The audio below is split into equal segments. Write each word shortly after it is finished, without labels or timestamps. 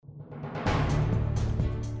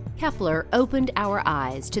Kepler opened our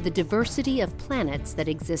eyes to the diversity of planets that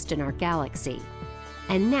exist in our galaxy.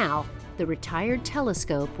 And now, the retired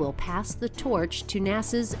telescope will pass the torch to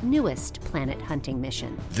NASA's newest planet hunting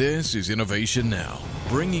mission. This is Innovation Now,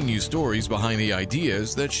 bringing you stories behind the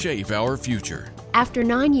ideas that shape our future. After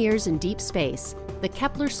 9 years in deep space, the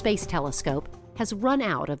Kepler Space Telescope has run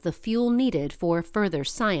out of the fuel needed for further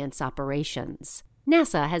science operations.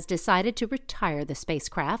 NASA has decided to retire the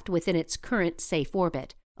spacecraft within its current safe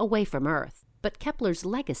orbit, away from Earth. But Kepler's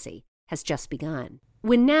legacy has just begun.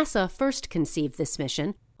 When NASA first conceived this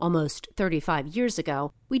mission, almost 35 years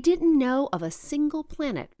ago, we didn't know of a single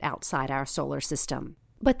planet outside our solar system.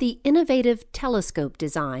 But the innovative telescope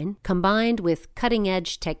design, combined with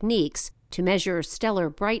cutting-edge techniques to measure stellar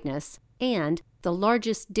brightness and the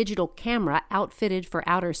largest digital camera outfitted for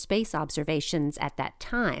outer space observations at that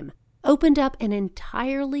time, opened up an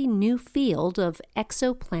entirely new field of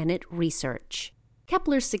exoplanet research.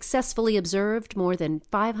 Kepler successfully observed more than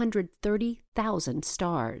 530,000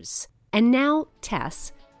 stars. And now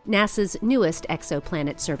TESS, NASA's newest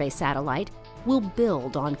exoplanet survey satellite, will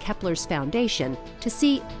build on Kepler's foundation to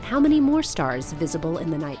see how many more stars visible in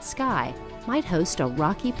the night sky might host a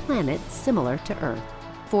rocky planet similar to Earth.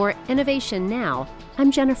 For Innovation Now, I'm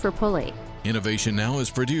Jennifer Pulley. Innovation Now is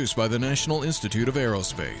produced by the National Institute of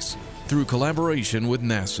Aerospace through collaboration with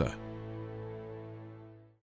NASA.